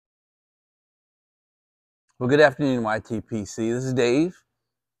Well, good afternoon, YTPC. This is Dave,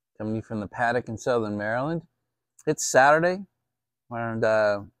 coming to you from the paddock in Southern Maryland. It's Saturday, around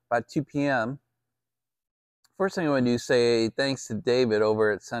about 2 p.m. First thing I want to do is say thanks to David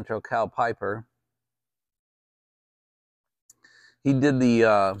over at Central Cal Piper. He did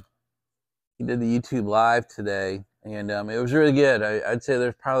the YouTube live today, and it was really good. I'd say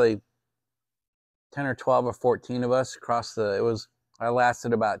there's probably 10 or 12 or 14 of us across I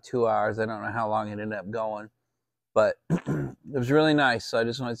lasted about 2 hours. I don't know how long it ended up going, but it was really nice. So I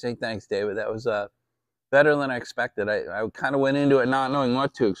just want to say thanks, David. That was better than I expected. I kind of went into it not knowing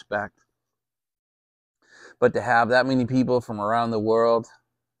what to expect, but to have that many people from around the world,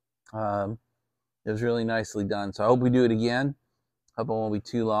 it was really nicely done. So I hope we do it again. Hope it won't be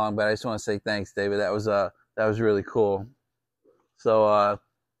too long, but I just want to say thanks, David. That was really cool. So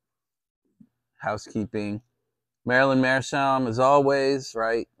housekeeping. Maryland Meerschaum, as always,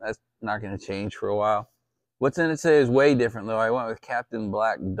 right? That's not going to change for a while. What's in it today is way different, though. I went with Captain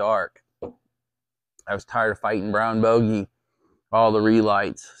Black Dark. I was tired of fighting Brown Bogey, all the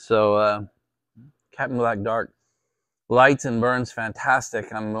relights. So Captain Black Dark lights and burns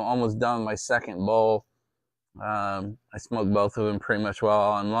fantastic. I'm almost done with my second bowl. I smoked both of them pretty much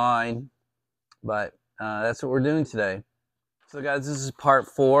while online, but that's what we're doing today. So guys, this is part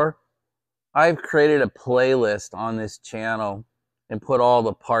 4. I've created a playlist on this channel and put all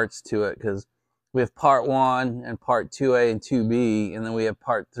the parts to it because we have part 1 and part 2A and 2B, and then we have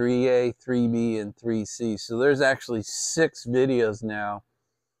part 3A, 3B, and 3C. So there's actually 6 videos now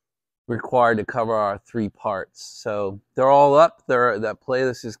required to cover our 3 parts. So they're all up there. That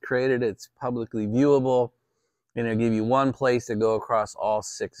playlist is created. It's publicly viewable, and it'll give you one place to go across all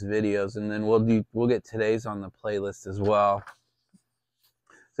 6 videos, and then we'll get today's on the playlist as well.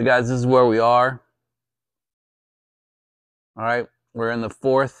 So guys, this is where we are. All right, we're in the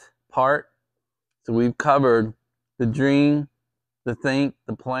 4th part. So we've covered the dream, the think,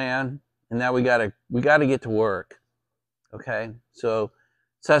 the plan, and now we gotta get to work. Okay, so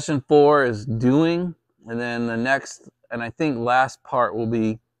session 4 is doing, and then the next and I think last part will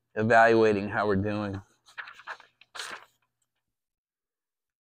be evaluating how we're doing.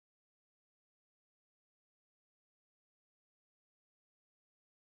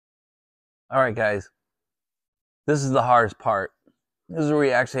 All right, guys, this is the hardest part. This is where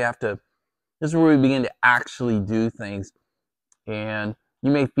this is where we begin to actually do things. And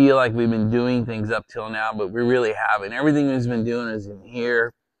you may feel like we've been doing things up till now, but we really haven't. Everything we've been doing is in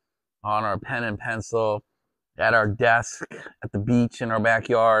here, on our pen and pencil, at our desk, at the beach, in our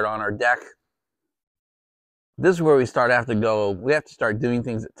backyard, on our deck. This is where we have to start doing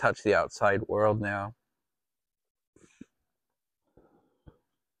things that touch the outside world now.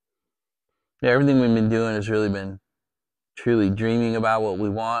 Yeah, everything we've been doing has really been truly dreaming about what we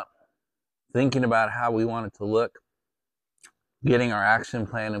want, thinking about how we want it to look, getting our action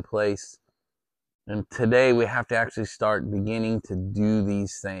plan in place. And today we have to actually start beginning to do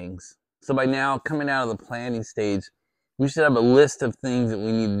these things. So by now, coming out of the planning stage, we should have a list of things that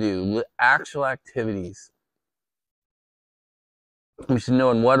we need to do, actual activities. We should know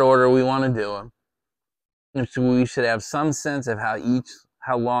in what order we want to do them. And so we should have some sense of how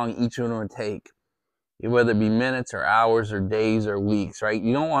long each one would take, whether it be minutes or hours or days or weeks, right?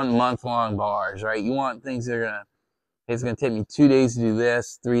 You don't want month-long bars, right? You want things that it's going to take me 2 days to do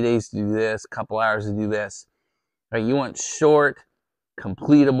this, 3 days to do this, a couple hours to do this, right? You want short,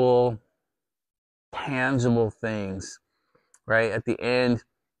 completable, tangible things, right? At the end,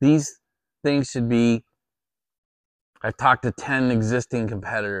 these things should be, I've talked to 10 existing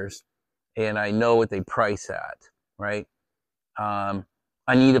competitors, and I know what they price at, right?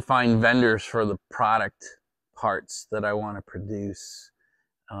 I need to find vendors for the product parts that I want to produce.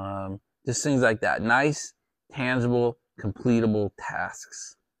 Just things like that. Nice, tangible, completable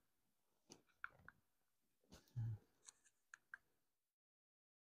tasks.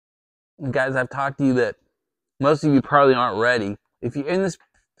 And guys, I've talked to you that most of you probably aren't ready. If you're in this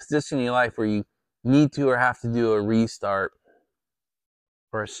position in your life where you need to or have to do a restart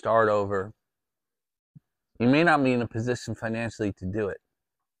or a start over, you may not be in a position financially to do it.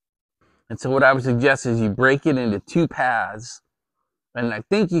 And so what I would suggest is you break it into 2 paths, and I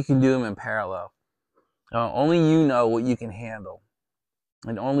think you can do them in parallel. Only you know what you can handle,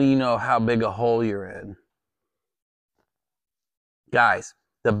 and only you know how big a hole you're in. Guys,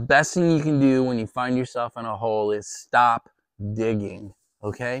 the best thing you can do when you find yourself in a hole is stop digging,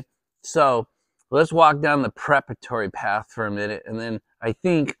 okay? So let's walk down the preparatory path for a minute, and then I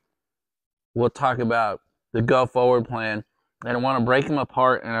think we'll talk about the go forward plan. And I want to break them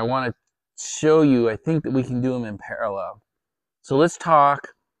apart, and I want to show you, I think that we can do them in parallel. So let's talk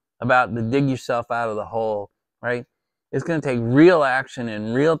about to dig yourself out of the hole, right? It's going to take real action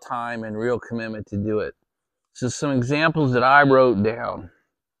and real time and real commitment to do it. So some examples that I wrote down.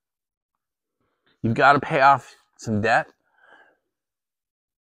 You've got to pay off some debt.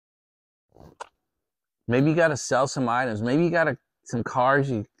 Maybe you got to sell some items. Maybe you got some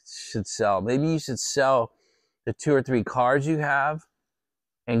cars you should sell. Maybe you should sell the 2 or 3 cars you have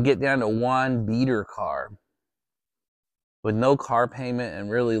and get down to one beater car with no car payment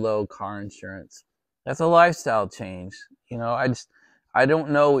and really low car insurance. That's a lifestyle change. You know, I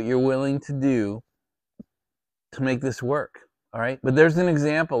don't know what you're willing to do to make this work. All right. But there's an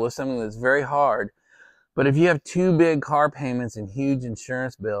example of something that's very hard. But if you have 2 big car payments and huge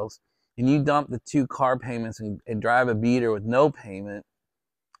insurance bills, and you dump the 2 car payments and drive a beater with no payment,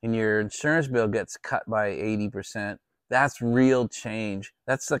 and your insurance bill gets cut by 80%, that's real change.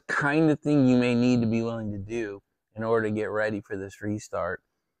 That's the kind of thing you may need to be willing to do in order to get ready for this restart.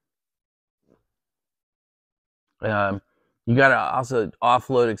 You got to also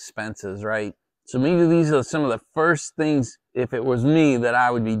offload expenses, right? So maybe these are some of the first things, if it was me, that I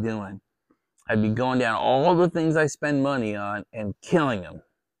would be doing. I'd be going down all the things I spend money on and killing them.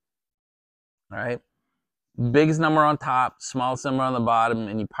 All right? Biggest number on top, smallest number on the bottom,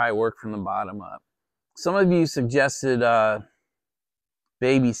 and you probably work from the bottom up. Some of you suggested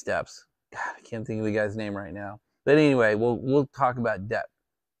baby steps. God, I can't think of the guy's name right now. But anyway, we'll talk about debt.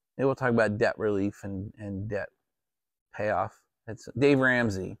 Maybe we'll talk about debt relief and debt payoff. It's Dave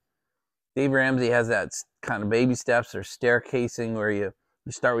Ramsey. Dave Ramsey has that kind of baby steps or staircasing where you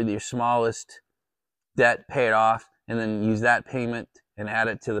start with your smallest debt, pay it off, and then use that payment and add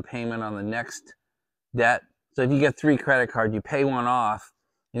it to the payment on the next debt. So if you get 3 credit cards, you pay one off,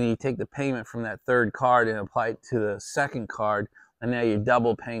 and then you take the payment from that third card and apply it to the second card, and now you're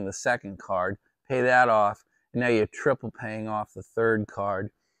double paying the second card, pay that off, and now you're triple paying off the third card.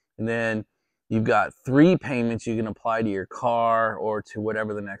 And then you've got 3 payments you can apply to your car or to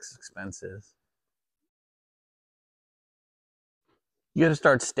whatever the next expense is. You got to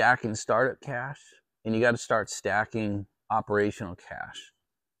start stacking startup cash, and you got to start stacking operational cash.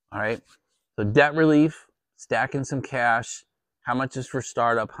 All right? So debt relief, stacking some cash. How much is for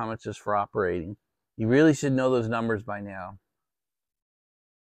startup? How much is for operating? You really should know those numbers by now.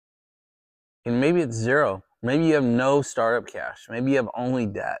 And maybe it's 0. Maybe you have no startup cash. Maybe you have only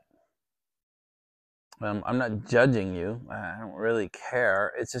debt. I'm not judging you. I don't really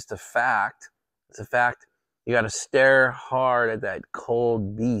care. It's just a fact. It's a fact. You got to stare hard at that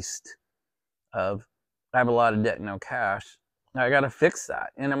cold beast of, I have a lot of debt and no cash. I got to fix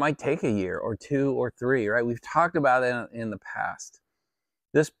that. And it might take a year or 2 or 3, right? We've talked about it in the past.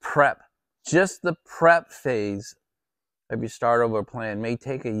 This prep, just the prep phase of your start over plan may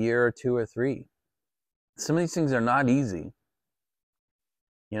take a year or 2 or 3. Some of these things are not easy.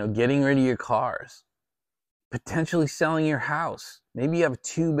 You know, getting rid of your cars, potentially selling your house. Maybe you have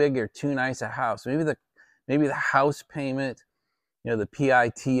too big or too nice a house. Maybe the house payment, you know, the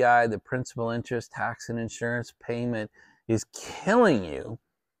PITI, the principal, interest, tax, and insurance payment is killing you,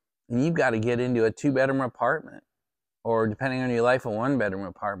 and you've got to get into a 2-bedroom apartment, or depending on your life, a 1-bedroom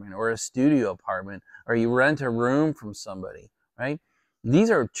apartment, or a studio apartment, or you rent a room from somebody, right? These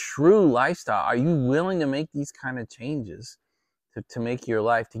are true lifestyle. Are you willing to make these kind of changes to make your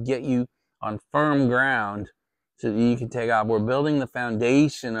life, to get you on firm ground so that you can take off? We're building the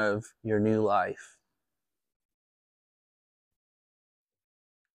foundation of your new life.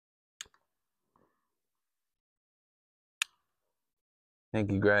 Thank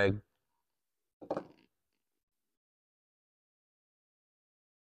you, Greg.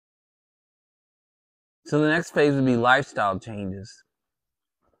 So the next phase would be lifestyle changes.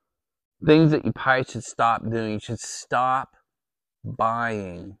 Things that you probably should stop doing. You should stop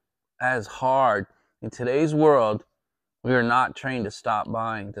buying. That is hard. In today's world, we are not trained to stop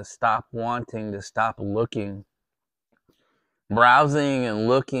buying, to stop wanting, to stop looking. Browsing and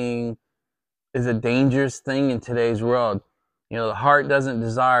looking is a dangerous thing in today's world. You know, the heart doesn't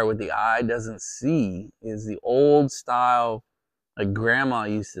desire what the eye doesn't see is the old style, like grandma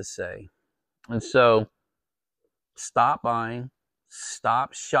used to say. And so, stop buying,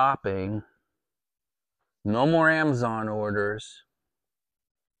 stop shopping, no more Amazon orders,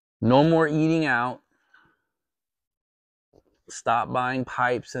 no more eating out, stop buying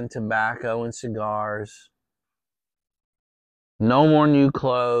pipes and tobacco and cigars, no more new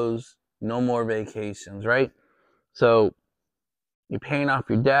clothes, no more vacations, right? So, you're paying off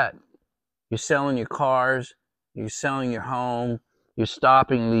your debt. You're selling your cars. You're selling your home. You're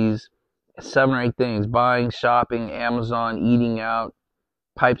stopping these 7 or 8 things. Buying, shopping, Amazon, eating out,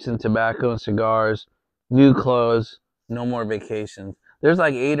 pipes and tobacco and cigars, new clothes, no more vacations. There's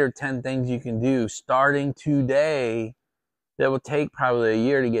like 8 or 10 things you can do starting today that will take probably a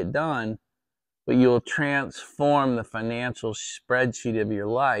year to get done, but you'll transform the financial spreadsheet of your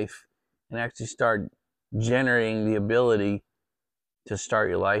life and actually start generating the ability to start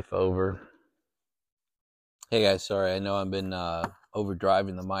your life over. Hey guys, sorry, I know I've been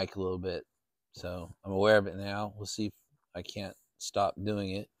overdriving the mic a little bit, so I'm aware of it now. We'll see if I can't stop doing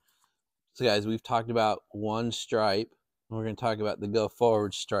it. So guys, we've talked about one stripe. We're going to talk about the go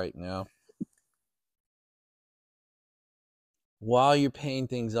forward stripe now. While you're paying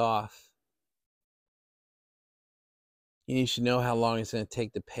things off, you should know how long it's going to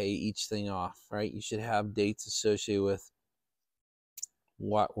take to pay each thing off, right? You should have dates associated with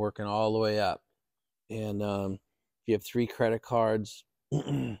what working all the way up. And if you have 3 credit cards,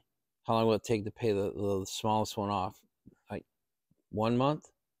 how long will it take to pay the smallest one off? Like 1 month?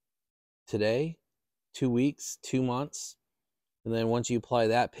 Today? 2 weeks? 2 months? And then once you apply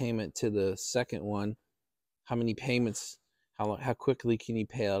that payment to the second one, how many payments, how quickly can you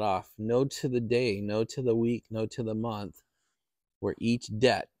pay it off? No to the day, no to the week, no to the month, where each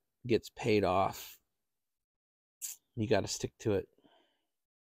debt gets paid off. You got to stick to it.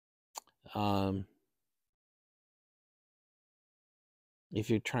 If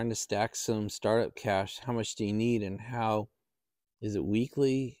you're trying to stack some startup cash, how much do you need, and how is it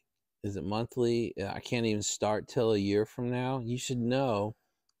weekly? Is it monthly? I can't even start till a year from now. You should know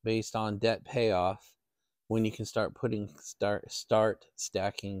based on debt payoff when you can start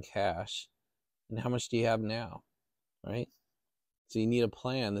stacking cash, and how much do you have now, right? So you need a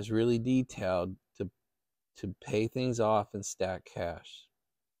plan that's really detailed to pay things off and stack cash.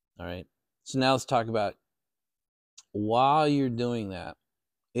 All right. So now let's talk about, while you're doing that,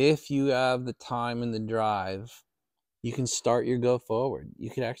 if you have the time and the drive, you can start your go forward. You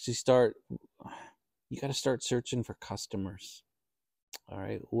could actually you got to start searching for customers. All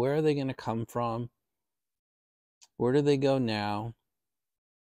right. Where are they going to come from? Where do they go now?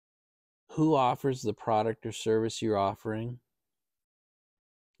 Who offers the product or service you're offering?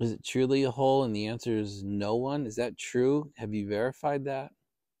 Is it truly a hole? And the answer is no one. Is that true? Have you verified that?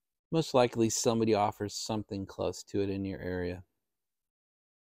 Most likely somebody offers something close to it in your area.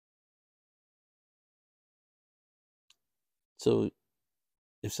 So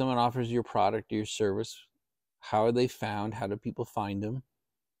if someone offers your product or your service, how are they found? How do people find them?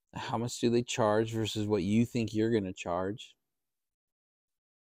 How much do they charge versus what you think you're going to charge?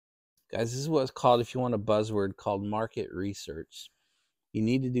 Guys, this is what's called, if you want a buzzword, called market research. You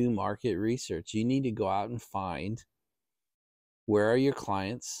need to do market research. You need to go out and find, where are your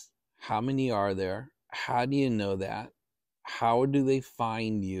clients? How many are there? How do you know that? How do they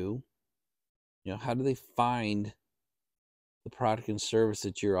find you? How do they find the product and service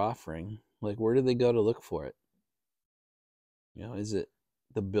that you're offering? Like, where do they go to look for it? Is it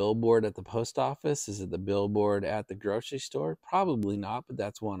the billboard at the post office? Is it the billboard at the grocery store? Probably not, but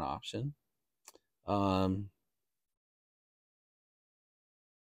that's one option. You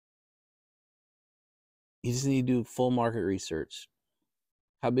just need to do full market research.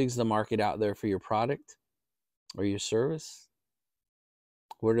 How big is the market out there for your product or your service?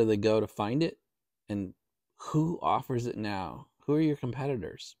 Where do they go to find it? And who offers it now? Who are your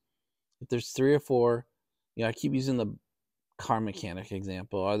competitors? If there's 3 or 4, I keep using the car mechanic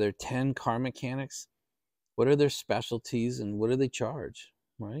example. Are there 10 car mechanics? What are their specialties and what do they charge,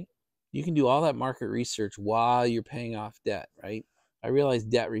 right? You can do all that market research while you're paying off debt, right? I realize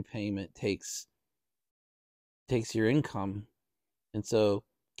debt repayment takes your income, and so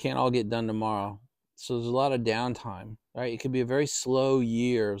can't all get done tomorrow. So there's a lot of downtime, right? It could be a very slow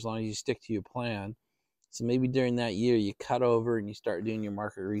year as long as you stick to your plan. So maybe during that year you cut over and you start doing your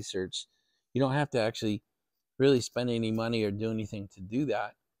market research. You don't have to actually really spend any money or do anything to do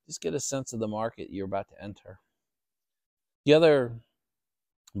that. Just get a sense of the market you're about to enter. The other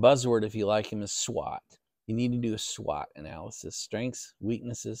buzzword, if you like him, is SWOT. You need to do a SWOT analysis: strengths,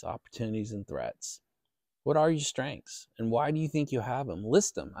 weaknesses, opportunities, and threats. What are your strengths and why do you think you have them?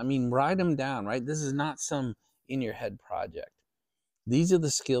 List them. Write them down, right? This is not some in your head project. These are the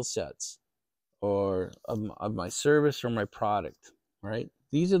skill sets of my service or my product, right?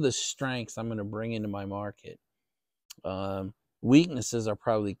 These are the strengths I'm going to bring into my market. Weaknesses are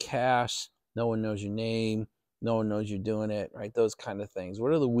probably cash. No one knows your name. No one knows you're doing it, right? Those kind of things.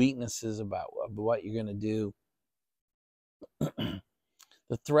 What are the weaknesses about what you're going to do?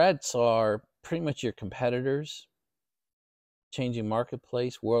 The threats are pretty much your competitors, changing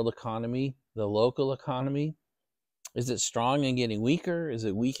marketplace, world economy, the local economy. Is it strong and getting weaker? Is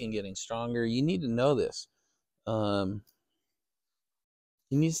it weak and getting stronger? You need to know this. You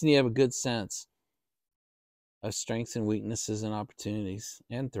need to have a good sense of strengths and weaknesses and opportunities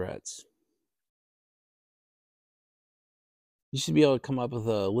and threats. You should be able to come up with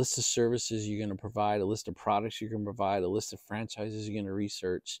a list of services you're going to provide, a list of products you're going to provide, a list of franchises you're going to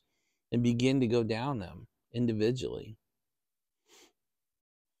research, and begin to go down them individually.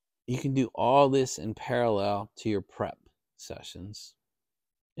 You can do all this in parallel to your prep sessions.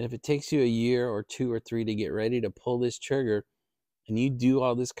 And if it takes you a year or 2 or 3 to get ready to pull this trigger, and you do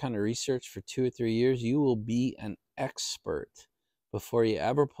all this kind of research for 2 or 3 years, you will be an expert before you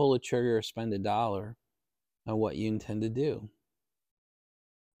ever pull a trigger or spend $1 on what you intend to do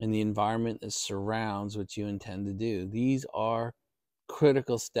and the environment that surrounds what you intend to do. These are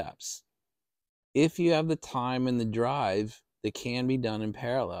critical steps. If you have the time and the drive, they can be done in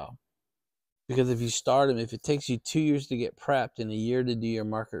parallel. Because if you start them, if it takes you 2 years to get prepped and a year to do your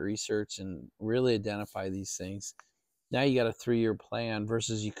market research and really identify these things, now you got a 3-year plan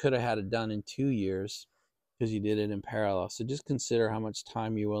versus you could have had it done in 2 years because you did it in parallel. So just consider how much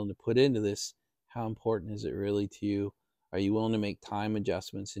time you're willing to put into this. How important is it really to you? Are you willing to make time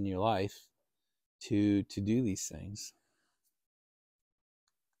adjustments in your life to do these things?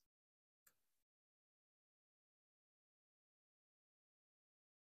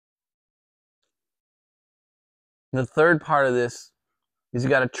 The third part of this is you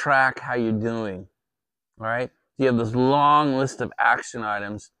got to track how you're doing. All right. You have this long list of action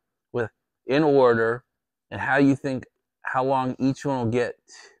items with in order and how you think how long each one will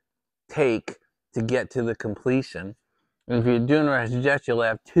take to get to the completion. And if you're doing a jet, you'll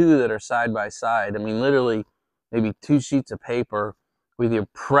have 2 that are side by side. I mean, literally, maybe 2 sheets of paper with your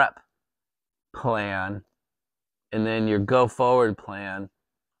prep plan and then your go forward plan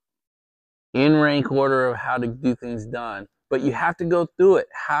in rank order of how to do things done. But you have to go through it.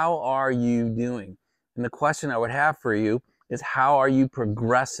 How are you doing? And the question I would have for you is, how are you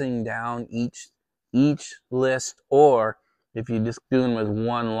progressing down each list? Or if you're just doing with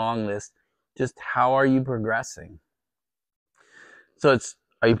one long list, just how are you progressing? So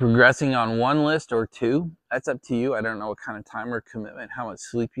are you progressing on 1 list or 2? That's up to you. I don't know what kind of time or commitment, how much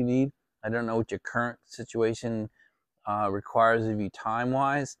sleep you need. I don't know what your current situation requires of you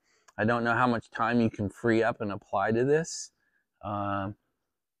time-wise. I don't know how much time you can free up and apply to this. But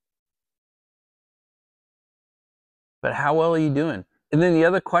how well are you doing? And then the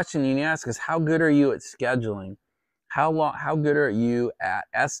other question you need to ask is, how good are you at scheduling? How good are you at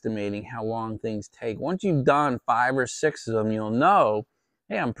estimating how long things take? Once you've done 5 or 6 of them, you'll know,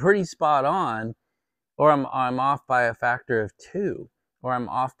 hey, I'm pretty spot on, or I'm off by a factor of 2, or I'm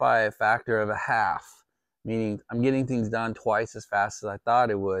off by a factor of a half, meaning I'm getting things done twice as fast as I thought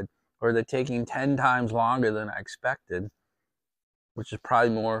it would, or they're taking 10 times longer than I expected, which is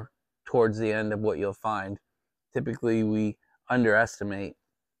probably more towards the end of what you'll find. Typically, we underestimate.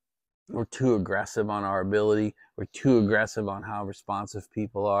 We're too aggressive on our ability. We're too aggressive on how responsive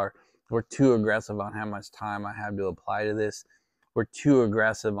people are. We're too aggressive on how much time I have to apply to this. We're too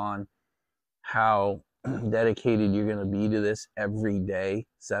aggressive on how dedicated you're going to be to this every day,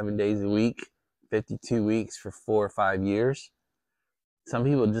 7 days a week, 52 weeks for 4 or 5 years. Some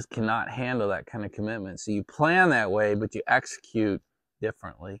people just cannot handle that kind of commitment. So you plan that way, but you execute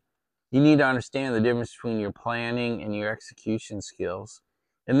differently. You need to understand the difference between your planning and your execution skills.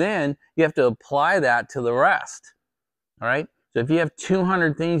 And then you have to apply that to the rest. All right? So if you have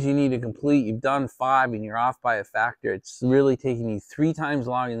 200 things you need to complete, you've done 5 and you're off by a factor, it's really taking you 3 times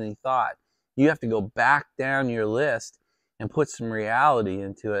longer than you thought. You have to go back down your list and put some reality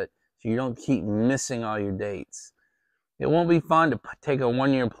into it so you don't keep missing all your dates. It won't be fun to take a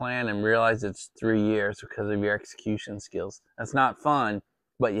 1-year plan and realize it's 3 years because of your execution skills. That's not fun,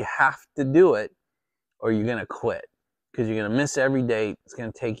 but you have to do it or you're going to quit because you're going to miss every date. It's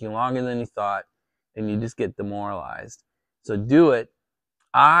going to take you longer than you thought and you just get demoralized. So do it.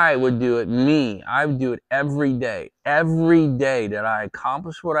 I would do it. I would do it every day. Every day that I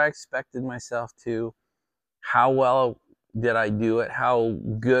accomplish what I expected myself to, how well did I do it? How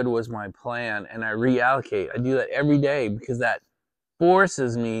good was my plan? And I reallocate. I do that every day because that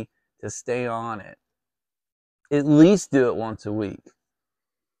forces me to stay on it. At least do it once a week.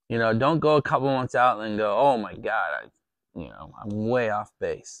 You know, don't go a couple months out and then go, oh my God, I'm way off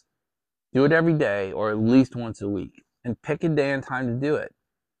base. Do it every day or at least once a week and pick a day and time to do it.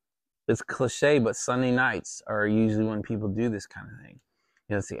 It's cliche, but Sunday nights are usually when people do this kind of thing.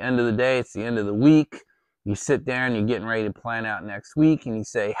 You know, it's the end of the day. It's the end of the week. You sit there and you're getting ready to plan out next week and you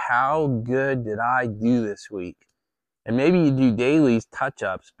say, how good did I do this week? And maybe you do daily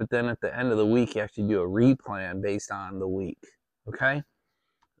touch-ups, but then at the end of the week, you actually do a replan based on the week, okay?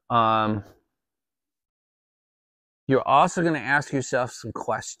 You're also going to ask yourself some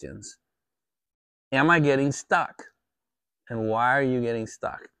questions. am I getting stuck? And why are you getting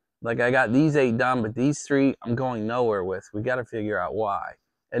stuck? Like, I got these 8 done, but these 3 I'm going nowhere with. We got to figure out why.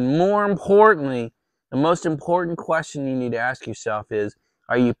 And more importantly, the most important question you need to ask yourself is,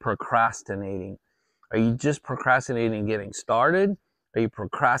 are you procrastinating? Are you just procrastinating getting started? Are you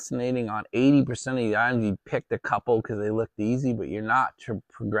procrastinating on 80% of the items? You picked a couple because they looked easy, but you're not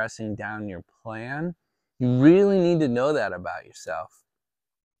progressing down your plan. You really need to know that about yourself.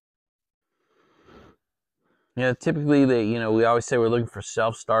 Typically we always say we're looking for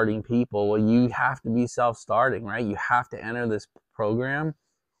self-starting people. Well, you have to be self-starting, right? You have to enter this program.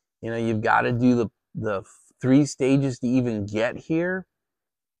 You've got to do the 3 stages to even get here.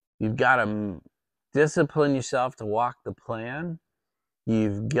 You've got to discipline yourself to walk the plan.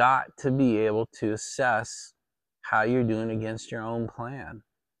 You've got to be able to assess how you're doing against your own plan,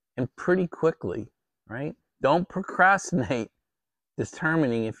 and pretty quickly, right? Don't procrastinate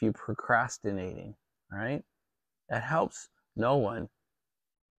determining if you're procrastinating, right? That helps no one.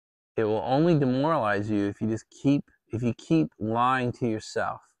 It will only demoralize you if you keep lying to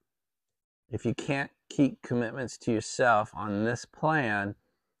yourself. If you can't keep commitments to yourself on this plan,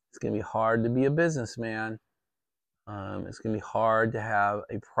 it's going to be hard to be a businessman. It's going to be hard to have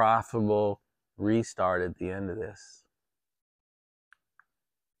a profitable restart at the end of this.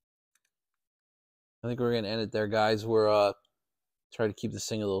 I think we're going to end it there, guys. We're trying to keep this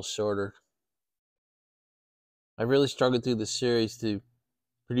thing a little shorter. I really struggled through this series to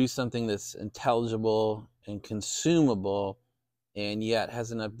produce something that's intelligible and consumable, and yet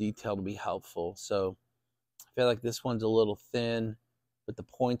has enough detail to be helpful. So I feel like this one's a little thin, but the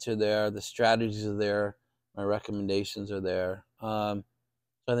points are there, the strategies are there, my recommendations are there. So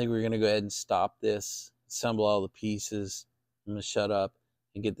I think we're going to go ahead and stop this, assemble all the pieces. I'm going to shut up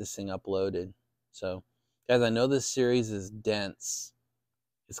and get this thing uploaded. So, guys, I know this series is dense.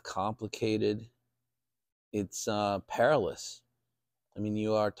 It's complicated. It's perilous. I mean,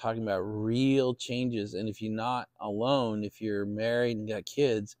 you are talking about real changes. And if you're not alone, if you're married and got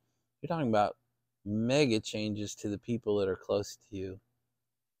kids, you're talking about mega changes to the people that are close to you.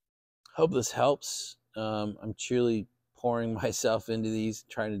 Hope this helps. I'm truly pouring myself into these,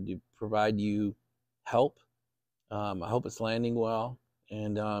 trying to provide you help. I hope it's landing well.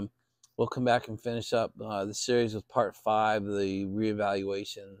 And we'll come back and finish up the series with part 5, the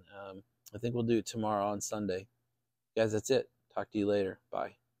reevaluation. I think we'll do it tomorrow on Sunday. Guys, that's it. Talk to you later.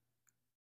 Bye.